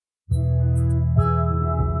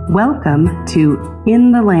Welcome to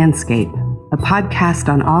In the Landscape, a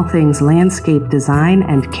podcast on all things landscape design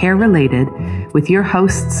and care related with your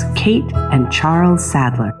hosts, Kate and Charles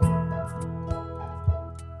Sadler.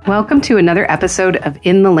 Welcome to another episode of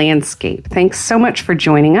In the Landscape. Thanks so much for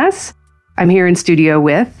joining us. I'm here in studio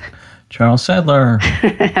with Charles Sadler.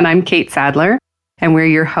 And I'm Kate Sadler, and we're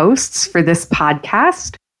your hosts for this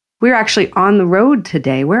podcast. We're actually on the road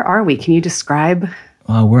today. Where are we? Can you describe?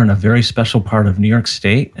 We're in a very special part of New York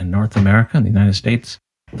State in North America, in the United States,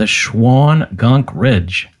 the Shawangunk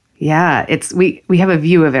Ridge. Yeah, we have a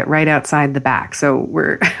view of it right outside the back. So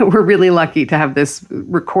we're really lucky to have this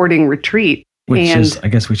recording retreat. Which is, I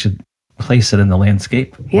guess we should place it in the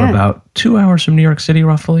landscape. Yeah. We're about 2 hours from New York City,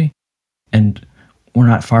 roughly. And we're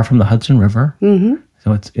not far from the Hudson River. Mm-hmm.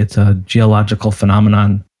 So it's a geological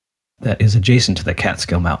phenomenon that is adjacent to the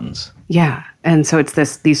Catskill Mountains. Yeah. And so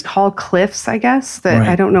it's these tall cliffs, I guess, that Right.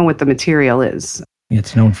 I don't know what the material is.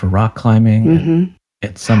 It's known for rock climbing. Mm-hmm.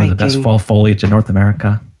 It's some of the best Hiking. fall foliage in North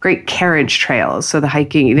America. Great carriage trails. So the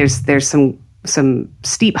hiking, there's some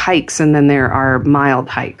steep hikes, and then there are mild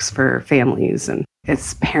hikes for families. And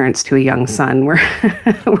as parents to a young son,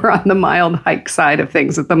 we're on the mild hike side of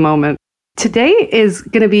things at the moment. Today is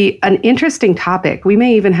going to be an interesting topic. We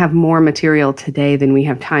may even have more material today than we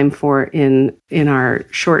have time for in our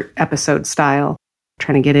short episode style,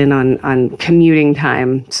 trying to get in on commuting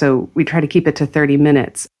time. So we try to keep it to 30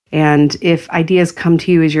 minutes. And if ideas come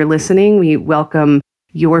to you as you're listening, we welcome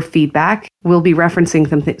your feedback. We'll be referencing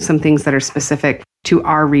some things that are specific to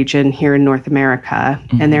our region here in North America.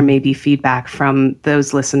 Mm-hmm. And there may be feedback from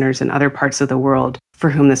those listeners in other parts of the world for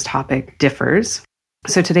whom this topic differs.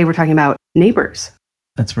 So today we're talking about neighbors.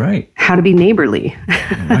 That's right. How to be neighborly.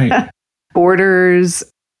 Right. Borders,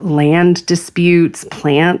 land disputes,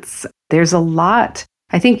 plants. There's a lot.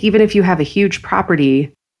 I think even if you have a huge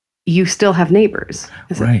property, you still have neighbors.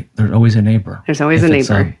 Right. There's always a neighbor. There's always a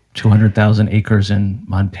neighbor. 200,000 acres in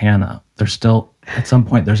Montana. There's still, at some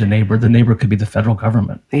point, there's a neighbor. The neighbor could be the federal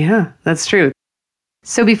government. Yeah, that's true.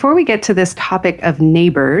 So before we get to this topic of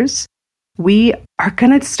neighbors, we are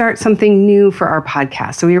going to start something new for our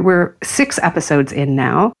podcast. So we're 6 episodes in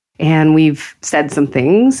now, and we've said some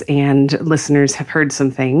things, and listeners have heard some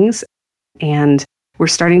things. And we're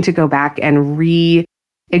starting to go back and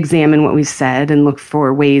re-examine what we said and look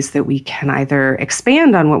for ways that we can either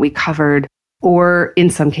expand on what we covered or in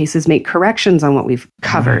some cases make corrections on what we've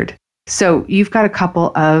covered. Right. So you've got a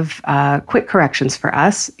couple of quick corrections for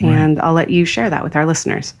us, and I'll let you share that with our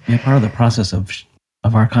listeners. Yeah, part of the process of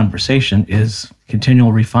our conversation is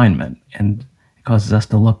continual refinement, and it causes us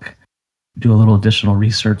to do a little additional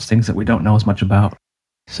research, things that we don't know as much about.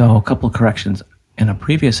 So a couple of corrections. In a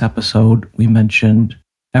previous episode, we mentioned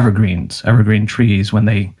evergreen trees. When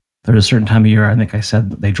there's a certain time of year, I think I said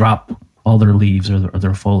that they drop all their leaves or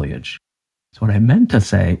their foliage. So what I meant to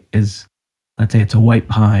say is, let's say it's a white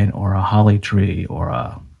pine or a holly tree or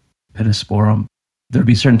a pittosporum. There'd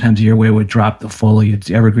be certain times of year where it would drop the foliage,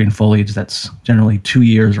 the evergreen foliage that's generally 2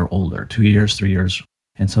 years or older, 2 years, 3 years.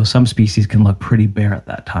 And so some species can look pretty bare at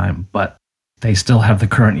that time, but they still have the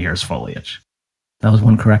current year's foliage. That was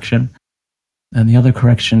one correction. And the other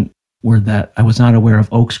correction were that I was not aware of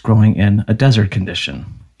oaks growing in a desert condition.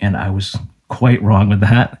 And I was quite wrong with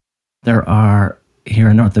that. Here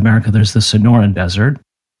in North America, there's the Sonoran Desert.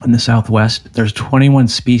 In the Southwest, there's 21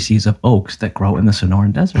 species of oaks that grow in the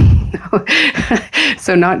Sonoran Desert.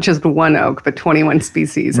 So not just one oak, but 21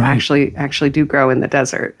 species actually do grow in the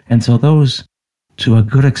desert. And so those, to a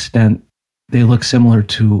good extent, they look similar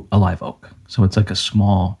to a live oak. So it's like a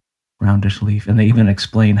small, roundish leaf. And they even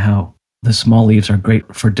explain how the small leaves are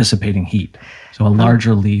great for dissipating heat. So a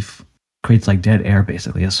larger leaf creates like dead air,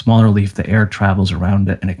 basically. A smaller leaf, the air travels around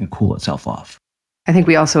it and it can cool itself off. I think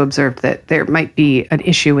we also observed that there might be an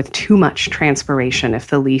issue with too much transpiration if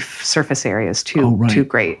the leaf surface area is too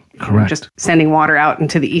great. Correct. Just sending water out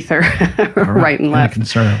into the ether right and left.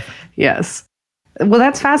 Conserve. Yes. Well,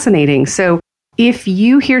 that's fascinating. So if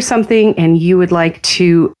you hear something and you would like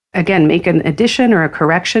to, again, make an addition or a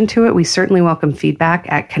correction to it, we certainly welcome feedback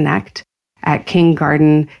at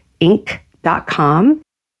connect@kinggardeninc.com,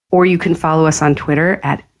 or you can follow us on Twitter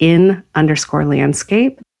at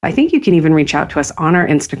 @in_landscape. I think you can even reach out to us on our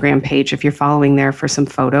Instagram page if you're following there for some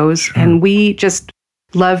photos. Sure. And we just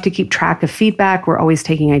love to keep track of feedback. We're always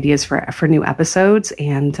taking ideas for new episodes.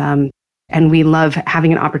 And we love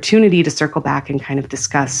having an opportunity to circle back and kind of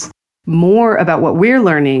discuss more about what we're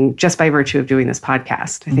learning just by virtue of doing this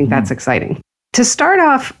podcast. I think that's exciting. To start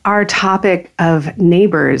off our topic of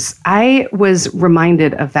neighbors, I was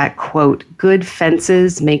reminded of that quote, "Good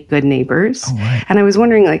fences make good neighbors." Oh, right. And I was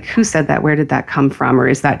wondering, who said that? Where did that come from? Or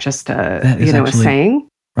is that just a saying?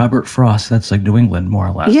 Robert Frost, that's like New England, more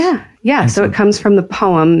or less. Yeah. So it comes from the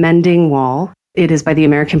poem Mending Wall. It is by the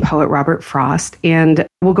American poet Robert Frost. And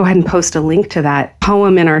we'll go ahead and post a link to that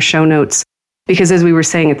poem in our show notes, because as we were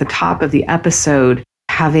saying at the top of the episode,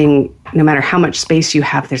 having, no matter how much space you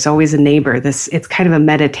have, there's always a neighbor. It's kind of a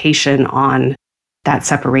meditation on that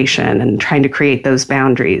separation and trying to create those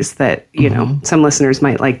boundaries that, you know, some listeners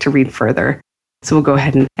might like to read further. So we'll go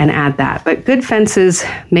ahead and add that. But good fences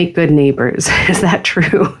make good neighbors. Is that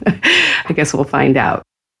true? I guess we'll find out.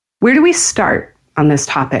 Where do we start on this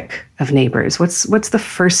topic of neighbors? What's the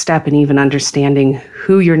first step in even understanding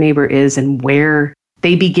who your neighbor is and where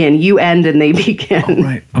they begin? You end and they begin. Oh,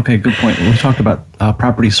 right. Okay, good point. We talked about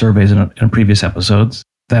property surveys in previous episodes.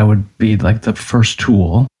 That would be like the first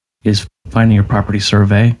tool is finding your property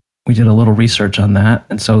survey. We did a little research on that.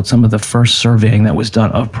 And so some of the first surveying that was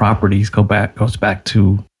done of properties goes back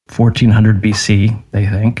to 1400 BC, they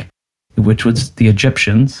think, which was the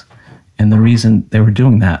Egyptians. And the reason they were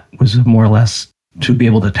doing that was more or less to be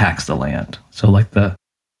able to tax the land. So like the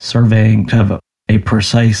surveying to have a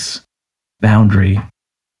precise boundary,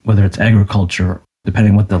 whether it's agriculture,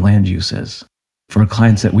 depending what the land use is. For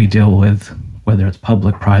clients that we deal with, whether it's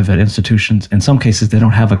public, private, institutions, in some cases they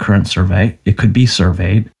don't have a current survey. It could be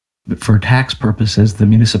surveyed. But for tax purposes, the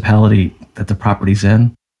municipality that the property's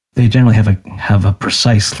in, they generally have a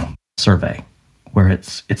precise survey where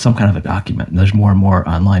it's some kind of a document. And there's more and more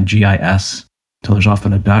online GIS, so there's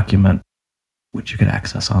often a document which you can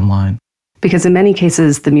access online. Because in many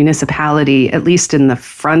cases, the municipality, at least in the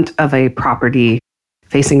front of a property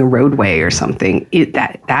facing a roadway or something,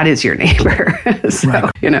 that is your neighbor. So,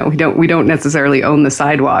 right. You know, we don't necessarily own the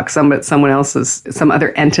sidewalk. Some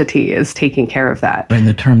other entity is taking care of that. And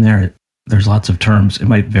the term there's lots of terms. It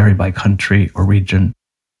might vary by country or region.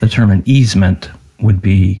 The term an easement would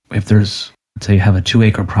be if there's, let's say you have a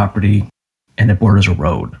 2-acre property and it borders a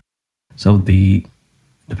road. So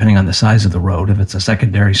depending on the size of the road, if it's a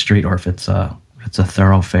secondary street or if it's a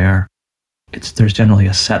thoroughfare, there's generally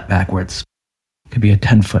a setback where it could be a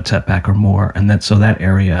 10-foot setback or more. And so that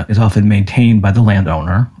area is often maintained by the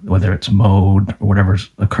landowner, whether it's mowed or whatever's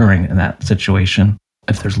occurring in that situation.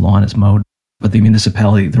 If there's lawn, it's mowed. But the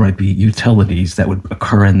municipality, there might be utilities that would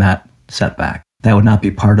occur in that setback. That would not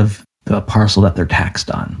be part of the parcel that they're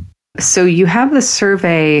taxed on. So you have the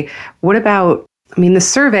survey. What about, the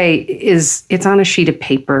survey it's on a sheet of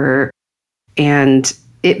paper and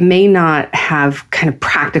it may not have kind of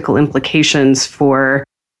practical implications for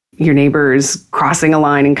your neighbors crossing a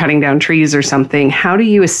line and cutting down trees or something. How do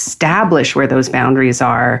you establish where those boundaries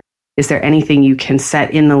are? Is there anything you can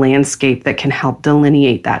set in the landscape that can help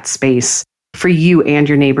delineate that space for you and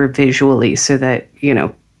your neighbor visually so that,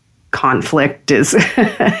 conflict is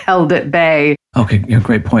held at bay? Okay, yeah,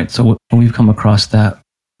 great point. So when we've come across that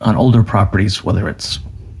on older properties, whether it's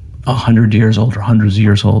 100 years old or hundreds of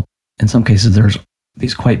years old, in some cases there's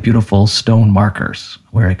these quite beautiful stone markers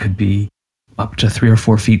where it could be up to 3 or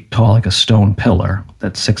 4 feet tall, like a stone pillar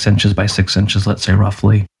that's 6 inches by 6 inches, let's say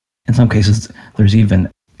roughly. In some cases,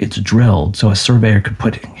 it's drilled, so a surveyor could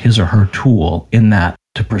put his or her tool in that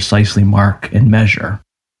to precisely mark and measure.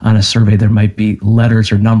 On a survey, there might be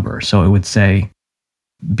letters or numbers, so it would say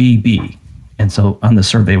BB. And so on the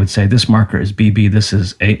survey, it would say this marker is BB, this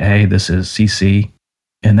is AA, this is CC,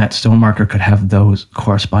 and that stone marker could have those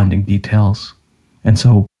corresponding details. And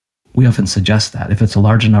so we often suggest that if it's a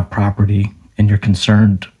large enough property and you're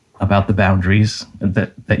concerned about the boundaries,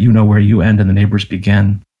 that you know where you end and the neighbors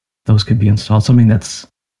begin, those could be installed. Something that's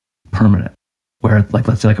permanent, where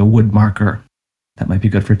let's say like a wood marker, that might be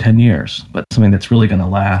good for 10 years, but something that's really going to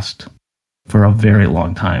last for a very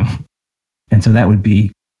long time. And so that would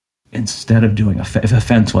be, instead of doing if a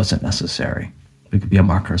fence wasn't necessary, it could be a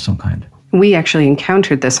marker of some kind. We actually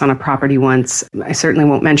encountered this on a property once. I certainly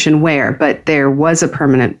won't mention where, but there was a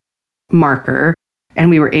permanent marker, and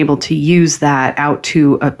we were able to use that out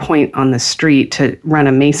to a point on the street to run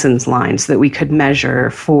a mason's line so that we could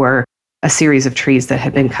measure for a series of trees that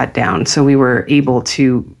had been cut down. So we were able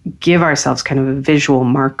to give ourselves kind of a visual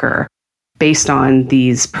marker based on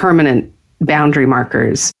these permanent boundary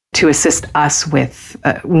markers to assist us with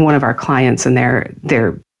one of our clients and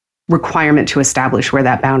their requirement to establish where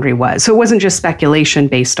that boundary was. So it wasn't just speculation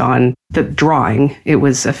based on the drawing. It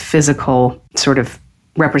was a physical sort of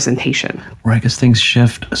representation. Right, because things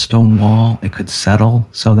shift. A stone wall, it could settle.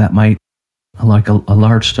 So that might, like a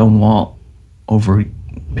large stone wall, over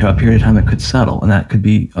a period of time, it could settle. And that could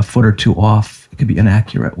be a foot or two off. It could be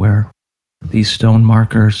inaccurate where these stone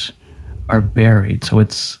markers are buried. So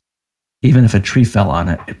even if a tree fell on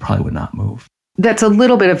it, it probably would not move. that's a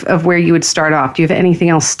little bit of where you would start off. Do you have anything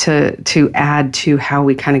else to add to how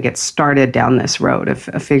we kind of get started down this road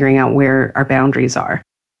of figuring out where our boundaries are?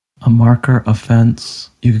 A marker, a fence.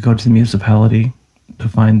 You could go to the municipality to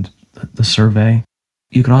find the survey.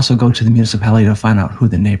 You could also go to the municipality to find out who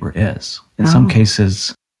the neighbor is. In some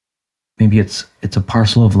cases, maybe it's a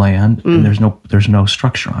parcel of land and there's no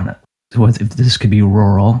structure on it. So if this could be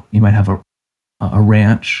rural, you might have a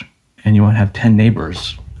ranch and you might have 10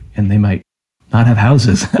 neighbors and they might not have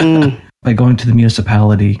houses. By going to the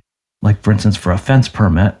municipality, like for instance, for a fence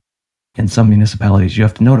permit, in some municipalities, you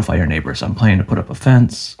have to notify your neighbors, I'm planning to put up a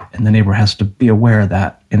fence, and the neighbor has to be aware of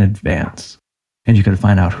that in advance. And you can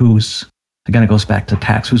find out again, it goes back to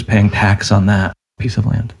tax, who's paying tax on that piece of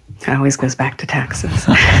land. It always goes back to taxes.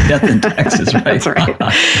 Death and taxes, right? That's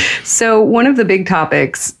right. So one of the big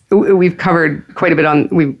topics we've covered quite a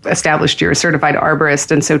bit we've established you're a certified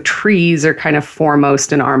arborist, and so trees are kind of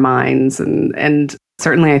foremost in our minds. And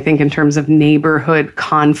certainly I think in terms of neighborhood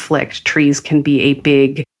conflict, trees can be a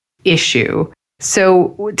big issue.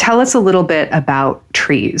 So tell us a little bit about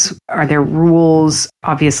trees. Are there rules?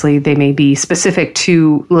 Obviously, they may be specific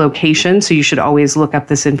to location, so you should always look up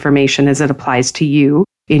this information as it applies to you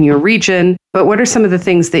in your region. But what are some of the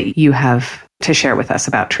things that you have to share with us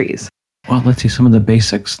about trees? Well, let's see some of the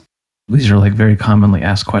basics. These are like very commonly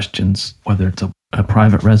asked questions, whether it's a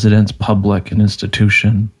private residence, public, an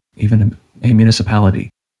institution, even a municipality.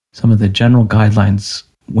 Some of the general guidelines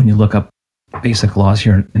when you look up basic laws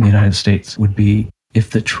here in the United States would be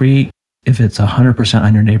if it's 100%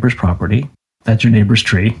 on your neighbor's property, that's your neighbor's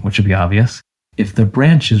tree, which would be obvious. If the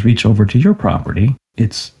branches reach over to your property,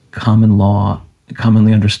 it's common law,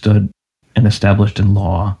 commonly understood and established in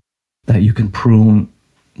law that you can prune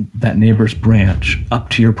that neighbor's branch up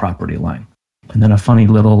to your property line. And then a funny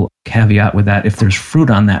little caveat with that, if there's fruit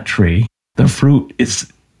on that tree, the fruit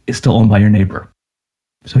is still owned by your neighbor.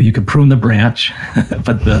 So you could prune the branch,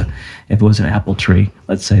 but if it was an apple tree,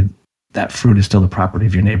 let's say that fruit is still the property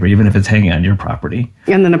of your neighbor, even if it's hanging on your property.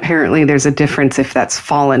 And then apparently there's a difference if that's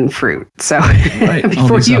fallen fruit. So right. All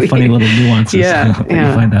these funny little nuances that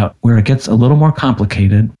you find out. Where it gets a little more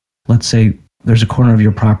complicated, let's say there's a corner of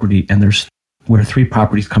your property and there's where 3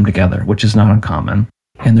 properties come together, which is not uncommon.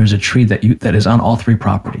 And there's a tree that is on all 3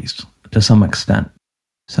 properties to some extent.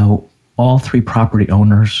 So all 3 property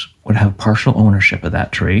owners would have partial ownership of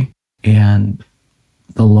that tree. And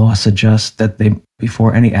the law suggests that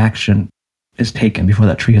before any action is taken, before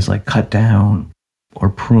that tree is like cut down or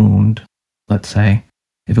pruned, let's say,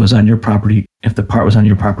 if it was on your property, if the part was on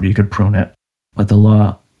your property, you could prune it. But the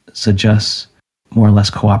law suggests more or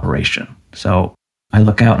less cooperation. So I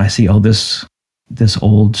look out and I see, this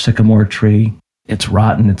old sycamore tree, it's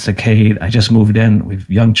rotten, it's decayed. I just moved in. We have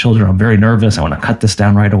young children. I'm very nervous. I want to cut this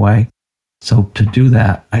down right away. So to do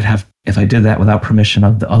that, if I did that without permission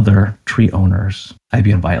of the other tree owners, I'd be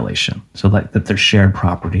in violation. So that there's shared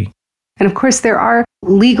property. And of course, there are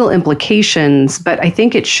legal implications, but I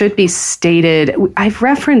think it should be stated. I've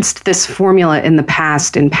referenced this formula in the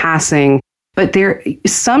past in passing, but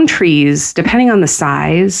some trees, depending on the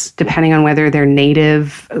size, depending on whether they're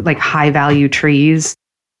native, like high value trees,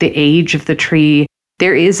 the age of the tree,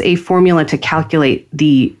 there is a formula to calculate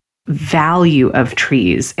the value of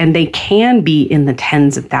trees, and they can be in the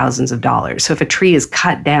tens of thousands of dollars. So if a tree is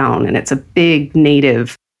cut down and it's a big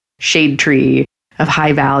native shade tree of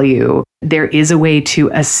high value, there is a way to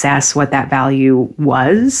assess what that value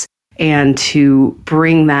was and to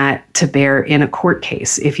bring that to bear in a court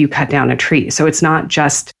case if you cut down a tree. So it's not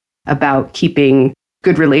just about keeping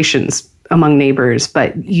good relations among neighbors,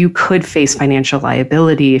 but you could face financial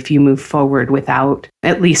liability if you move forward without,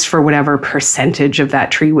 at least for whatever percentage of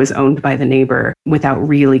that tree was owned by the neighbor, without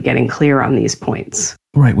really getting clear on these points.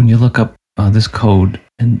 Right. When you look up this code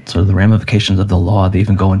and sort of the ramifications of the law, they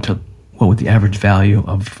even go into what would the average value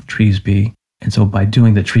of trees be. And so by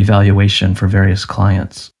doing the tree valuation for various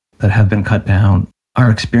clients that have been cut down, our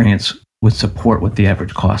experience would support what the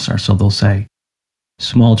average costs are. So they'll say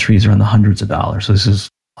small trees are in the hundreds of dollars. So this is,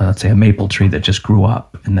 let's say, a maple tree that just grew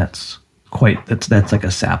up, and that's like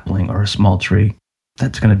a sapling or a small tree.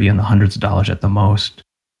 That's going to be in the hundreds of dollars at the most.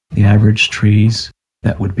 The average trees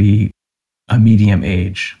that would be a medium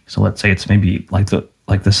age. So let's say it's maybe like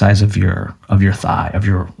the size of your thigh, of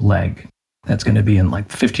your leg. That's going to be in like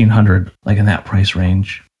 $1,500, like in that price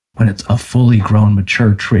range. When it's a fully grown,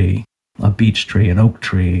 mature tree, a beech tree, an oak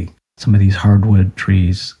tree, some of these hardwood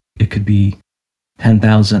trees, it could be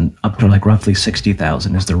 $10,000 up to like roughly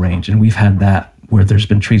 $60,000 is the range. And we've had that where there's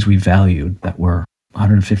been trees we valued that were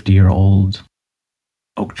 150-year-old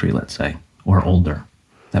oak tree, let's say, or older.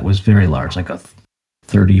 That was very large, like a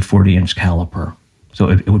 30, 40-inch caliper. So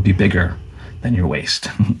it would be bigger than your waist,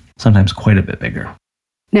 sometimes quite a bit bigger.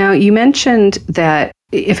 Now, you mentioned that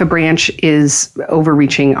if a branch is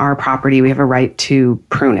overreaching our property, we have a right to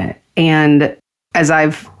prune it. And as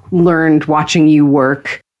I've learned watching you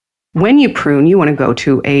work, when you prune, you want to go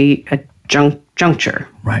to a juncture.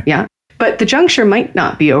 Right. Yeah. But the juncture might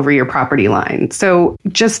not be over your property line. So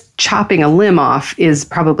just chopping a limb off is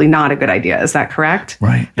probably not a good idea. Is that correct?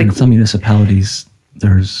 Right. In some municipalities,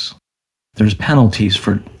 there's penalties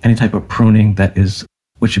for any type of pruning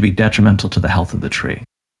which would be detrimental to the health of the tree.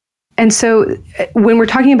 And so when we're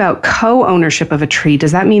talking about co-ownership of a tree,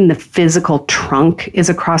 does that mean the physical trunk is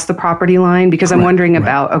across the property line? Because I'm wondering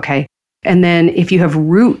about, okay, and then if you have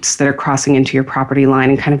roots that are crossing into your property line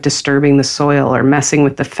and kind of disturbing the soil or messing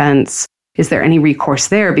with the fence, is there any recourse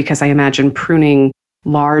there? Because I imagine pruning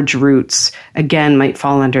large roots, again, might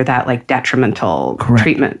fall under that like detrimental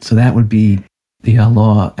treatment. So that would be the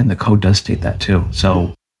law, and the code does state that too.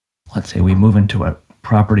 So let's say we move into a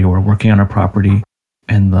property, or we're working on a property,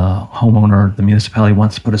 and the homeowner, the municipality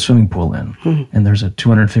wants to put a swimming pool in, and there's a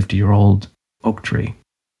 250-year-old oak tree.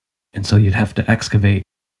 And so you'd have to excavate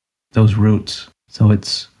those roots. So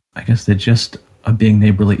I guess the gist of being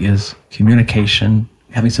neighborly is communication,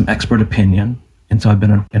 having some expert opinion. And so I've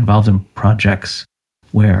been involved in projects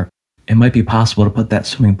where it might be possible to put that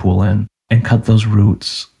swimming pool in and cut those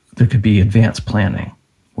roots. There could be advanced planning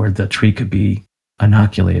where the tree could be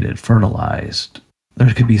inoculated, fertilized.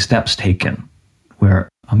 There could be steps taken where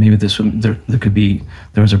maybe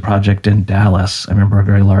there was a project in Dallas. I remember a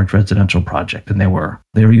very large residential project, and they were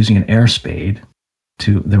using an air spade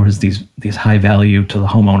there was these high value to the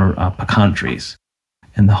homeowner pecan trees,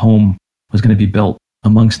 and the home was going to be built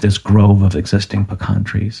amongst this grove of existing pecan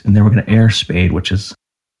trees, and they were going to air spade, which is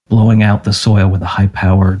blowing out the soil with a high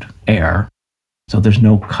powered air, so there's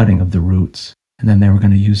no cutting of the roots. And then they were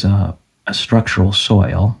going to use a structural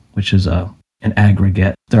soil, which is an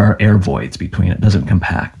aggregate. There are air voids between it, doesn't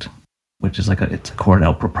compact, which is it's a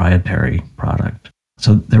Cornell proprietary product.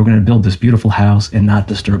 So they were going to build this beautiful house and not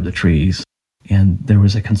disturb the trees. And there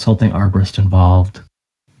was a consulting arborist involved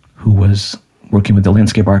who was working with the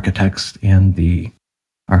landscape architects and the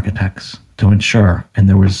architects to ensure, and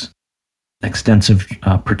there was extensive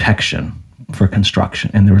protection for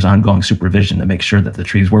construction, and there was ongoing supervision to make sure that the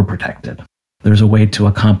trees were protected. There's a way to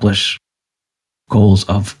accomplish goals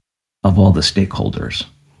of all the stakeholders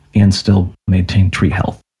and still maintain tree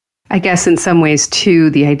health. I guess in some ways,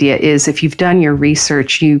 too, the idea is if you've done your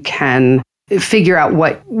research, you can figure out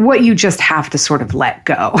what you just have to sort of let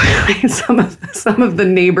go. Some of the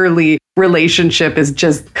neighborly relationship is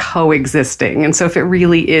just coexisting. And so if it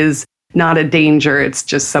really is not a danger, it's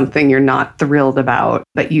just something you're not thrilled about,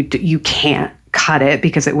 but you can't cut it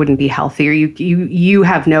because it wouldn't be healthy, or you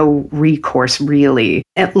have no recourse really.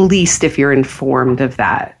 At least if you're informed of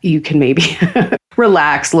that, you can maybe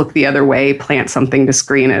relax, look the other way, plant something to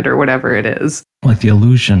screen it, or whatever it is. Like the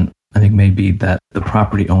illusion, I think, may be that the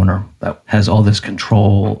property owner that has all this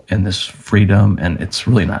control and this freedom, and it's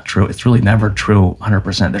really not true. It's really never true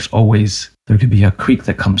 100%. There could be a creek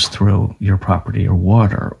that comes through your property, or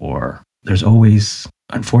water, or there's always,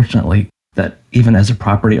 unfortunately, that even as a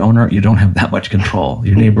property owner, you don't have that much control.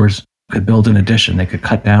 Your neighbors could build an addition, they could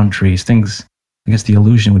cut down trees. I guess the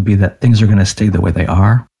illusion would be that things are going to stay the way they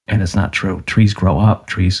are, and it's not true. Trees grow up,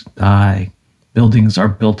 trees die, buildings are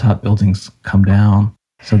built up, buildings come down.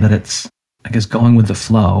 So that it's, I guess, going with the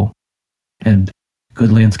flow, and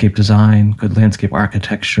good landscape design, good landscape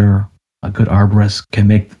architecture, a good arborist can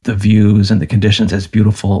make the views and the conditions as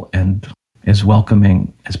beautiful and as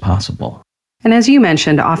welcoming as possible. And as you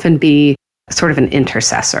mentioned, often be sort of an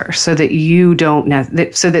intercessor so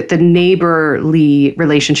that so that the neighborly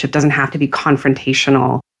relationship doesn't have to be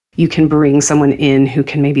confrontational. You can bring someone in who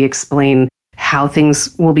can maybe explain how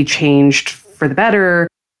things will be changed for the better.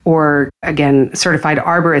 Or again, certified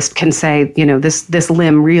arborist can say, this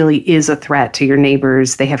limb really is a threat to your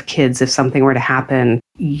neighbors. They have kids. If something were to happen,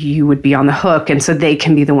 you would be on the hook. And so they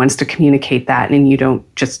can be the ones to communicate that. And you don't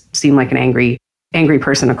just seem like an angry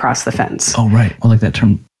person across the fence. Oh, right. Well, like that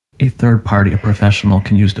term, a third party, a professional,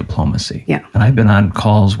 can use diplomacy. Yeah. And I've been on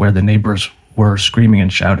calls where the neighbors were screaming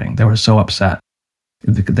and shouting. They were so upset.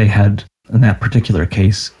 They had, in that particular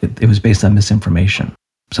case, it was based on misinformation.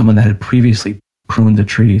 Someone that had previously pruned the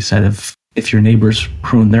tree said if your neighbors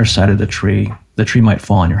prune their side of the tree might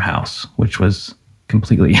fall on your house, which was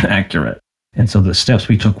completely inaccurate. And so the steps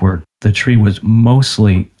we took were, the tree was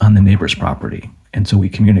mostly on the neighbor's property. And so we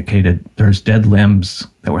communicated there's dead limbs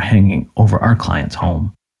that were hanging over our client's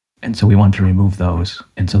home. And so we wanted to remove those.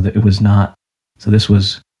 And so that it was not, so this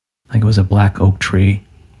was, I think it was a black oak tree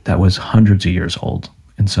that was hundreds of years old.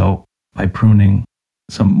 And so by pruning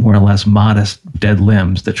some more or less modest dead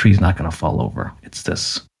limbs, the tree's not going to fall over. It's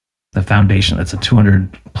the foundation. It's a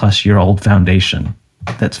 200-plus-year-old foundation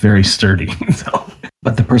that's very sturdy.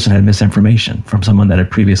 But the person had misinformation from someone that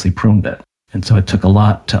had previously pruned it. And so it took a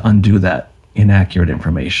lot to undo that inaccurate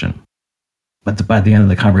information. But by the end of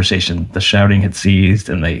the conversation, the shouting had ceased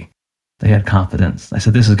and they had confidence. I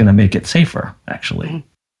said, this is going to make it safer, actually.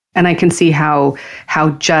 And I can see how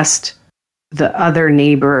just the other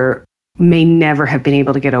neighbor may never have been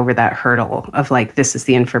able to get over that hurdle of like, this is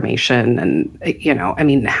the information. And, I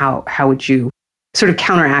mean, how would you sort of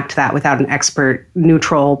counteract that without an expert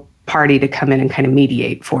neutral party to come in and kind of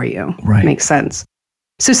mediate for you? Right. Makes sense.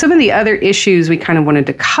 So some of the other issues we kind of wanted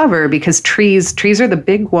to cover, because trees are the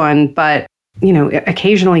big one, but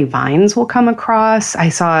occasionally vines will come across. I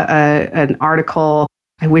saw an article,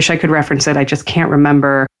 I wish I could reference it, I just can't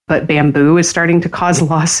remember, but bamboo is starting to cause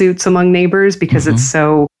lawsuits among neighbors because it's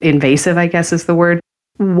so invasive, I guess is the word.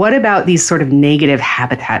 What about these sort of negative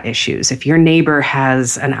habitat issues? If your neighbor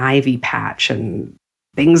has an ivy patch and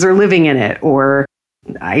things are living in it, or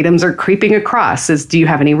items are creeping across, do you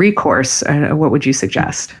have any recourse? What would you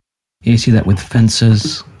suggest? You see that with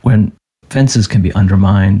fences. When fences can be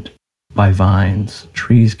undermined by vines,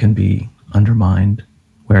 trees can be undermined,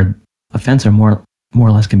 where a fence are more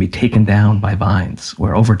or less can be taken down by vines,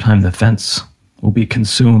 where over time the fence will be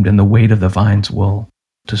consumed and the weight of the vines will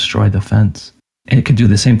destroy the fence. And it can do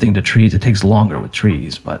the same thing to trees. It takes longer with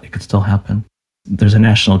trees, but it could still happen. There's a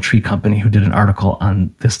national tree company who did an article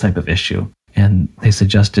on this type of issue, and they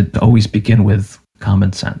suggested to always begin with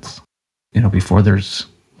common sense. Before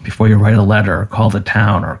you write a letter or call the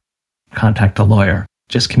town or contact a lawyer,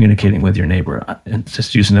 just communicating with your neighbor and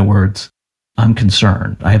just using the words, I'm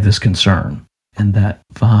concerned, I have this concern. And that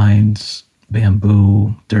vines,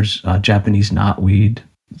 bamboo, there's Japanese knotweed.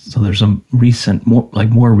 So there's some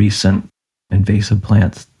more recent invasive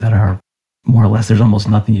plants that are more or less, there's almost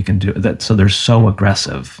nothing you can do. So they're so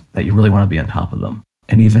aggressive that you really want to be on top of them.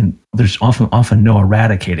 And even there's often no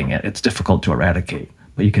eradicating it. It's difficult to eradicate,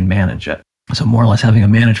 but you can manage it. So more or less having a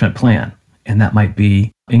management plan. And that might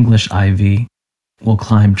be English ivy will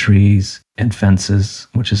climb trees and fences,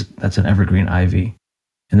 that's an evergreen ivy.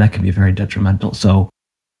 And that can be very detrimental. So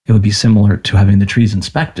it would be similar to having the trees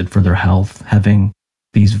inspected for their health, having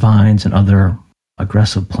these vines and other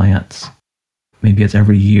aggressive plants. Maybe it's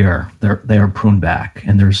every year they are pruned back,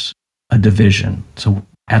 and there's a division. So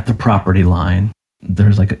at the property line,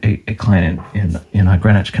 there's like a client in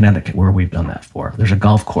Greenwich, Connecticut, where we've done that for. There's a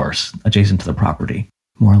golf course adjacent to the property,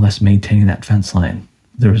 more or less maintaining that fence line.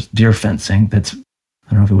 There's deer fencing that's,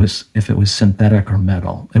 I don't know if it was synthetic or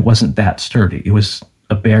metal. It wasn't that sturdy. It was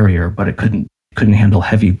a barrier, but it couldn't handle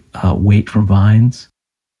heavy weight from vines.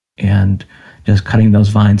 And just cutting those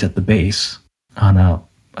vines at the base on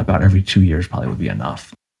about every 2 years probably would be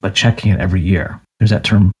enough. But checking it every year. There's that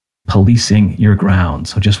term, policing your ground.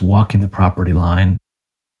 So just walking the property line.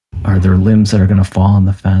 Are there limbs that are going to fall on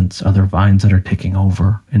the fence? Are there vines that are taking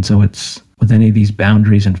over? And so it's with any of these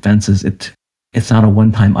boundaries and fences, it's not a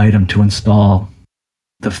one-time item to install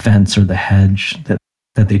the fence or the hedge, that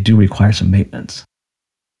they do require some maintenance.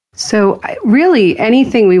 So really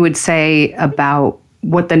anything we would say about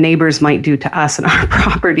what the neighbors might do to us and our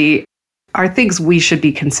property are things we should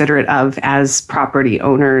be considerate of as property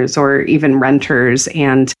owners or even renters,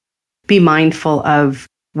 and be mindful of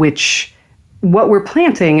what we're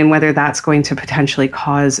planting and whether that's going to potentially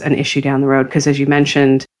cause an issue down the road. Because as you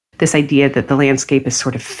mentioned, this idea that the landscape is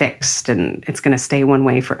sort of fixed and it's going to stay one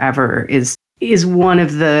way forever is one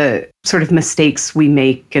of the sort of mistakes we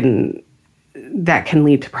make, and that can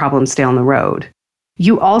lead to problems down the road.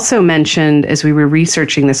 You also mentioned, as we were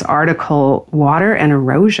researching this article, water and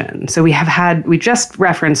erosion. So we just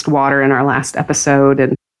referenced water in our last episode,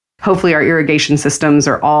 and hopefully our irrigation systems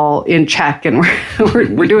are all in check and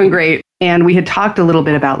we're doing great. And we had talked a little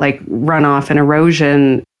bit about like runoff and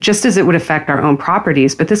erosion, just as it would affect our own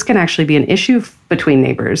properties, but this can actually be an issue between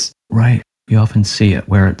neighbors. Right. You often see it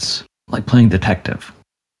where it's like playing detective.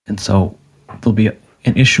 And so there'll be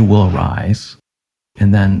an issue will arise,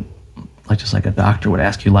 and then just like a doctor would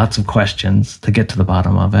ask you lots of questions to get to the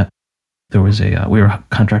bottom of it. There was we were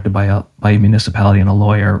contracted by a municipality and a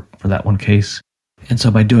lawyer for that one case. And so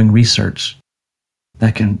by doing research,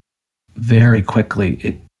 that can very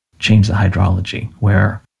quickly change the hydrology,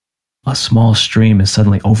 where a small stream is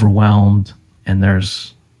suddenly overwhelmed and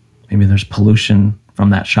there's pollution from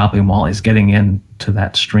that shopping mall is getting into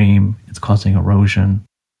that stream. It's causing erosion.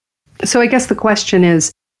 So I guess the question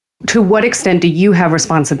is, to what extent do you have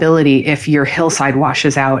responsibility if your hillside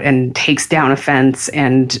washes out and takes down a fence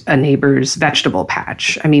and a neighbor's vegetable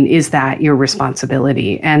patch? I mean, is that your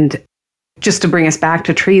responsibility? And just to bring us back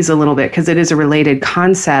to trees a little bit, because it is a related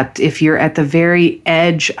concept, if you're at the very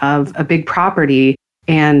edge of a big property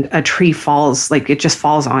and a tree falls, like it just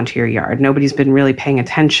falls onto your yard, nobody's been really paying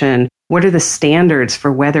attention, what are the standards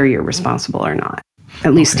for whether you're responsible or not?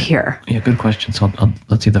 At least here. Yeah, good question. So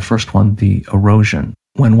let's see, the first one, the erosion.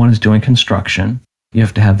 When one is doing construction, you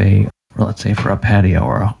have to have let's say for a patio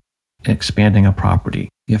or expanding a property,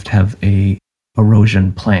 you have to have a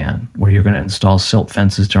erosion plan where you're going to install silt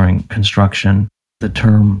fences during construction. The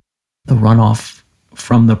runoff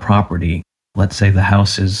from the property, let's say the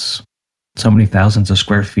house is so many thousands of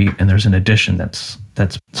square feet and there's an addition that's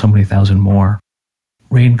so many thousand more.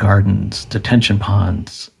 Rain gardens, detention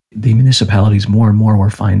ponds, the municipalities more and more we're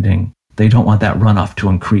finding, they don't want that runoff to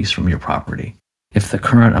increase from your property. If the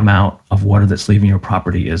current amount of water that's leaving your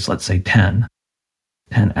property is, let's say 10x,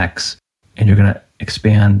 and you're going to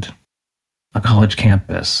expand a college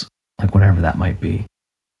campus, like whatever that might be,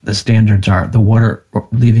 the standards are the water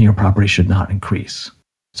leaving your property should not increase.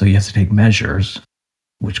 So you have to take measures,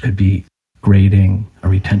 which could be grading, a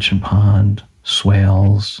retention pond,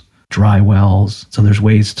 swales, dry wells. So there's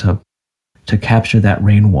ways to capture that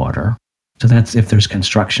rainwater. So that's if there's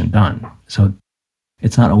construction done. So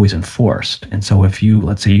it's not always enforced. And so if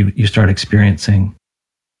let's say you start experiencing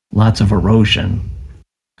lots of erosion,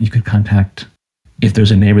 you could contact, if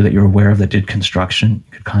there's a neighbor that you're aware of that did construction,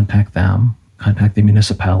 you could contact them, contact the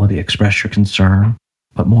municipality, express your concern.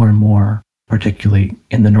 But more and more, particularly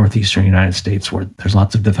in the northeastern United States where there's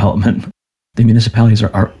lots of development, the municipalities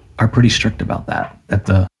are pretty strict about that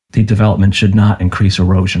the development should not increase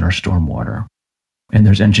erosion or stormwater. And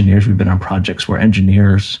there's engineers, we've been on projects where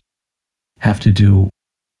engineers have to do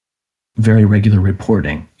very regular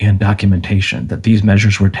reporting and documentation that these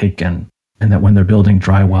measures were taken, and that when they're building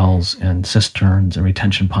dry wells and cisterns and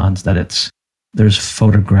retention ponds, that there's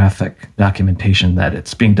photographic documentation that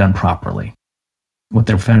it's being done properly. What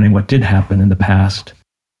they're finding, what did happen in the past,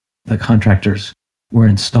 the contractors were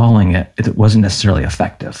installing it wasn't necessarily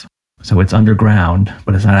effective. So it's underground,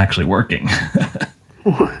 but it's not actually working.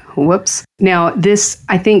 Whoops. Now, this,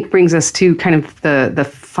 I think, brings us to kind of the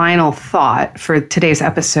final thought for today's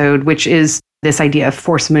episode, which is this idea of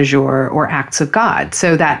force majeure or acts of God.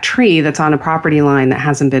 So that tree that's on a property line that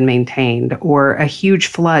hasn't been maintained, or a huge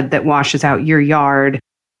flood that washes out your yard,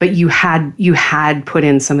 but you had put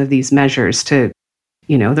in some of these measures to,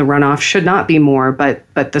 the runoff should not be more,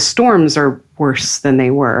 but the storms are worse than they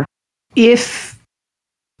were. If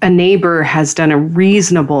a neighbor has done a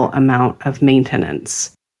reasonable amount of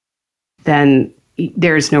maintenance, then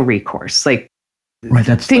there's no recourse. Like, right,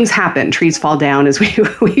 things happen. Trees fall down, as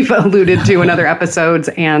we've alluded to in other episodes,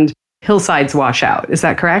 and hillsides wash out. Is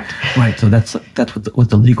that correct? Right. So that's what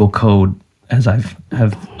the legal code, as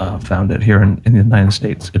have found it here in the United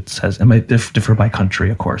States, it says, it might differ by country,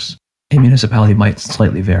 of course. A municipality might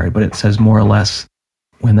slightly vary, but it says more or less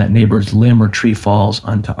when that neighbor's limb or tree falls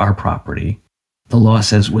onto our property, the law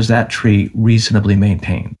says, was that tree reasonably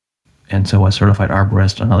maintained? And so a certified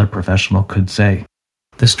arborist, another professional, could say,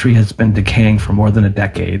 this tree has been decaying for more than a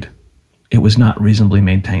decade. It was not reasonably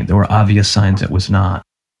maintained. There were obvious signs it was not.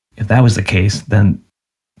 If that was the case, then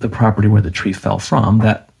the property where the tree fell from,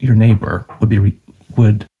 that your neighbor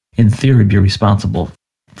would in theory be responsible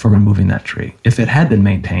for removing that tree. If it had been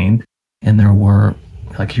maintained, and there were,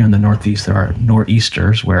 like here in the Northeast, there are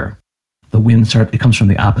nor'easters where the wind it comes from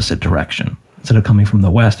the opposite direction. Instead of coming from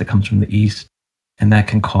the west, it comes from the east. And that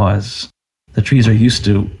can cause, the trees are used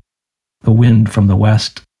to the wind from the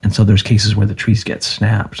west. And so there's cases where the trees get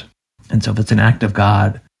snapped. And so if it's an act of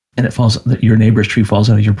God and your neighbor's tree falls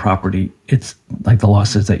out of your property, it's like the law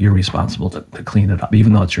says that you're responsible to clean it up,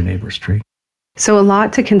 even though it's your neighbor's tree. So a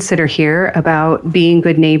lot to consider here about being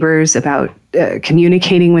good neighbors, about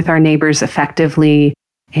communicating with our neighbors effectively,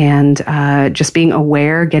 and just being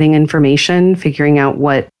aware, getting information, figuring out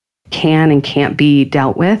what can and can't be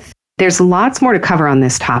dealt with. There's lots more to cover on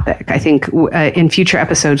this topic. I think in future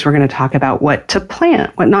episodes, we're going to talk about what to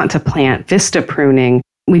plant, what not to plant, vista pruning.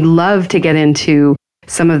 We'd love to get into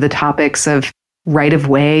some of the topics of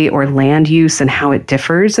right-of-way or land use and how it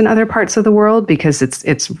differs in other parts of the world, because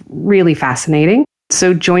it's really fascinating.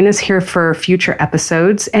 So join us here for future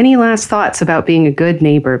episodes. Any last thoughts about being a good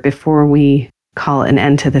neighbor before we call an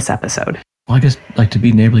end to this episode? Well, I just like to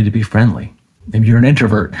be neighborly, to be friendly. Maybe you're an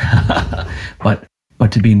introvert, but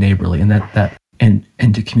to be neighborly and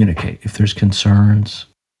and to communicate. If there's concerns,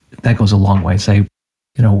 that goes a long way. Say,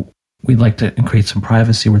 we'd like to create some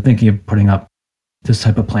privacy. We're thinking of putting up this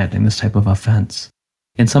type of planting, this type of a fence.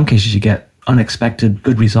 In some cases, you get unexpected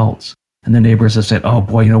good results. And the neighbors have said, oh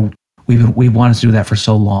boy, we've wanted to do that for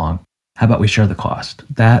so long. How about we share the cost?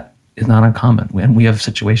 That is not uncommon. And we have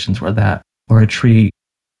situations where a tree,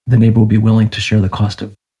 the neighbor will be willing to share the cost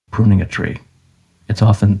of pruning a tree. It's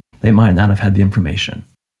often, they might not have had the information.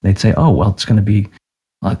 They'd say, oh, well, it's going to be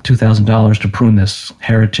like $2,000 to prune this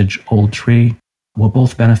heritage old tree. We'll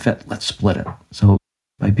both benefit. Let's split it. So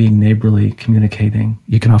by being neighborly, communicating,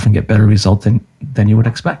 you can often get better results than you would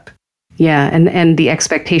expect. Yeah, and the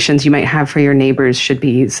expectations you might have for your neighbors should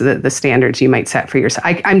be the standards you might set for yourself.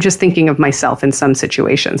 I'm just thinking of myself in some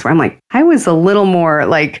situations where I'm like, I was a little more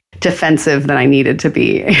like defensive than I needed to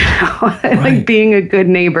be. Right. Like being a good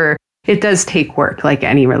neighbor, it does take work like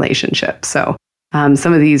any relationship. So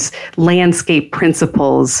some of these landscape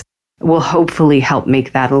principles will hopefully help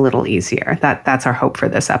make that a little easier. That's our hope for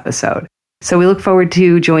this episode. So we look forward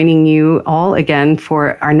to joining you all again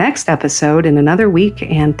for our next episode in another week.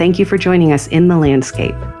 And thank you for joining us in the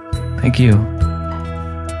landscape. Thank you.